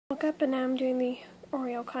woke up and now I'm doing the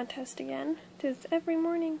Oreo contest again. Just every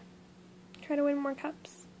morning. Try to win more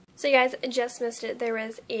cups. So you guys just missed it. There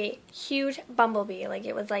was a huge bumblebee, like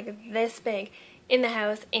it was like this big, in the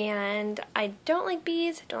house, and I don't like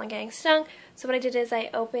bees, don't like getting stung, so what I did is I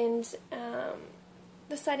opened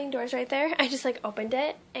the sliding doors right there. I just like opened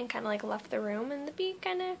it and kind of like left the room, and the bee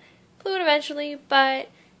kind of flew it eventually, but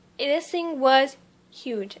this thing was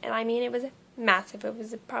huge, and I mean it was massive. It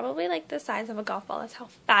was probably like the size of a golf ball. That's how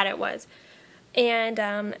fat it was. And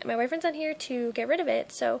my boyfriend's on here to get rid of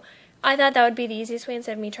it, so I thought that would be the easiest way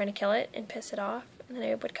instead of me trying to kill it and piss it off, and then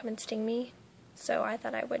it would come and sting me. So I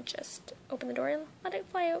thought I would just open the door and let it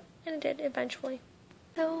fly out, and it did eventually.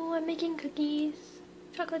 So I'm making cookies,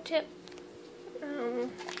 chocolate chip,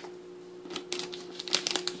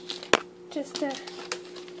 just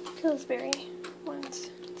Pillsbury ones,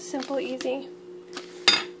 simple, easy.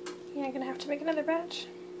 Yeah, I'm gonna have to make another batch.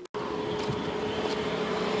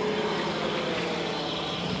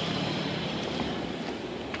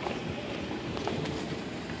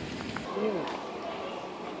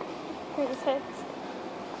 Here this hits.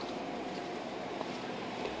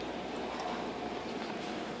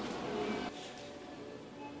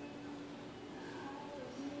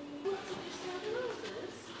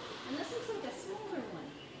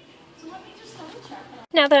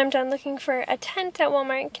 Now that I'm done looking for a tent at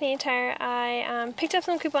Walmart Canadian Tire, I picked up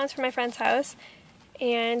some coupons for my friend's house,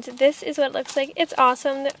 and this is what it looks like. It's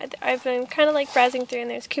awesome. I've been kind of like browsing through,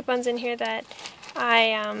 and there's coupons in here that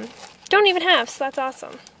I don't even have, so that's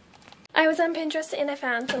awesome. I was on Pinterest and I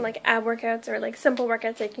found some like ab workouts or like simple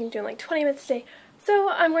workouts that you can do in like 20 minutes a day. So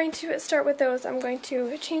I'm going to start with those. I'm going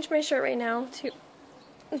to change my shirt right now to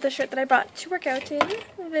the shirt that I brought to work out in.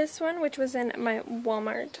 This one, which was in my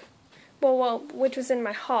Walmart. Well, which was in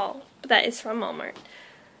my haul, but that is from Walmart.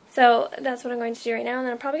 So that's what I'm going to do right now, and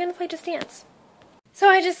then I'm probably going to play Just Dance. So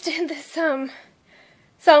I just did this song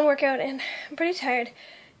workout, and I'm pretty tired.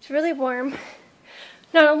 It's really warm,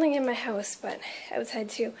 not only in my house, but outside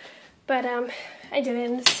too. But I did it,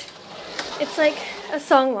 and it's like a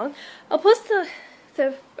song long. I'll post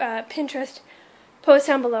the Pinterest post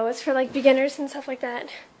down below. It's for like beginners and stuff like that,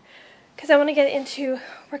 because I want to get into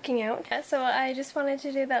working out. Yeah, so I just wanted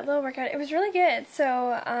to do that little workout. It was really good.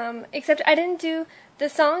 So except I didn't do the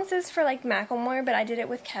songs is for like Macklemore, but I did it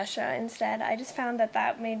with Kesha instead. I just found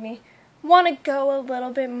that made me want to go a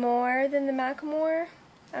little bit more than the Macklemore.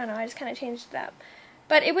 I don't know, I just kind of changed it up.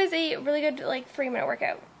 But it was a really good like 3-minute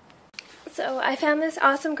workout. So I found this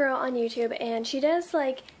awesome girl on YouTube, and she does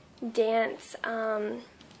like dance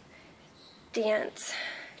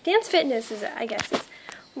fitness is, I guess, is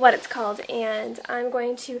what it's called, and I'm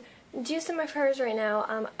going to do some of hers right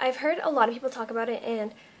now. I've heard a lot of people talk about it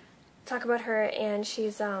and talk about her, and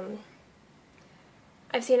she's I've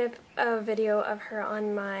seen a video of her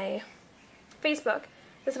on my Facebook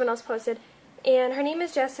that someone else posted, and her name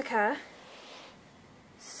is Jessica.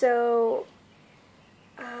 So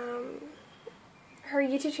her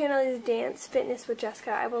YouTube channel is Dance Fitness with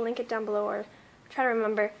Jessica. I will link it down below, or try to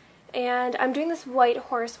remember. And I'm doing this white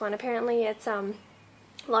horse one. Apparently it's a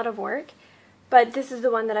lot of work, but this is the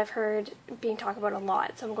one that I've heard being talked about a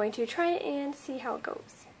lot, so I'm going to try it and see how it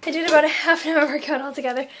goes. I did about a half-an-hour workout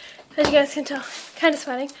altogether. As you guys can tell, kind of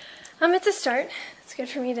sweating. It's a start. It's good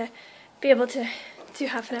for me to be able to do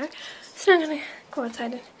half an hour. So now I'm gonna go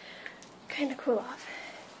outside and kind of cool off.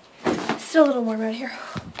 It's still a little warm out here.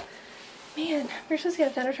 Man, we're supposed to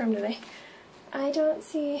get a thunderstorm today. I don't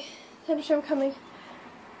see thunderstorm coming.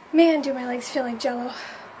 Man, do my legs feel like jello.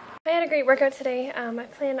 I had a great workout today. I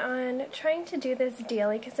plan on trying to do this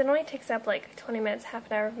daily because it only takes up like 20 minutes, half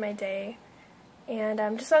an hour of my day. And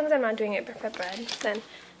just as long as I'm not doing it for bread, then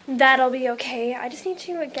that'll be okay. I just need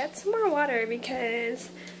to get some more water because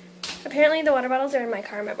apparently the water bottles are in my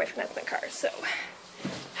car. My boyfriend has my car, so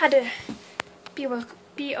had to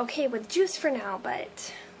be okay with juice for now,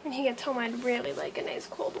 but when he gets home I'd really like a nice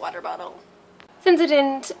cold water bottle. Since I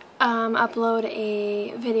didn't upload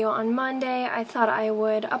a video on Monday, I thought I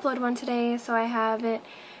would upload one today, so I have it.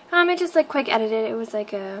 I just like quick edited. It was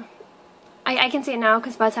like I can see it now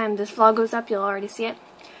because by the time this vlog goes up you'll already see it.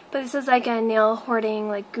 But this is like a nail hoarding,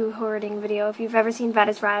 like goo hoarding video. If you've ever seen Vat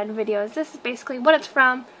is Rad videos, this is basically what it's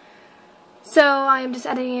from. So I am just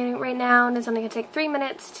editing it right now, and it's only going to take 3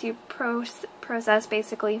 minutes to process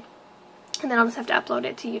basically. And then I'll just have to upload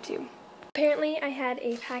it to YouTube. Apparently I had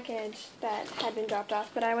a package that had been dropped off,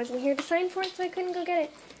 but I wasn't here to sign for it, so I couldn't go get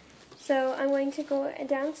it. So I'm going to go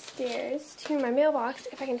downstairs to my mailbox,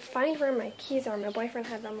 if I can find where my keys are. My boyfriend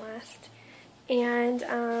had them last. And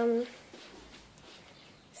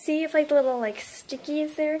see if like the little like sticky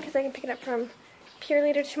is there, because I can pick it up from here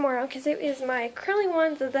later tomorrow because it is my curling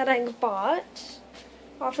ones that I bought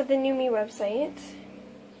off of the New Me website.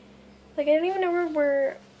 Like, I don't even know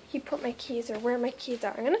where he put my keys or where my keys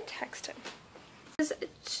are. I'm gonna text him.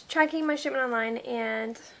 Just tracking my shipment online,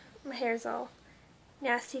 and my hair's all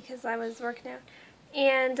nasty because I was working out.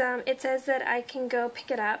 And it says that I can go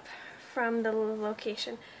pick it up from the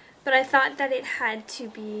location. But I thought that it had to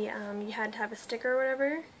be, you had to have a sticker or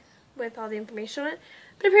whatever with all the information on it.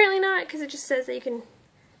 But apparently not, because it just says that you can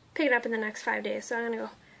pick it up in the next 5 days. So I'm going to go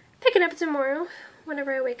pick it up tomorrow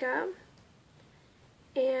whenever I wake up.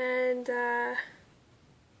 And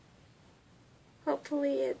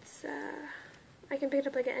hopefully it's, I can pick it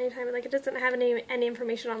up like at any time. Like, it doesn't have any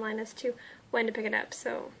information online as to when to pick it up,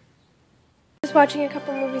 so. Just watching a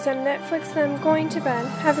couple movies on Netflix, then I'm going to bed.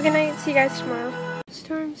 Have a good night. See you guys tomorrow.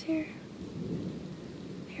 Storm's here.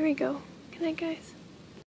 Here we go. Good night, guys.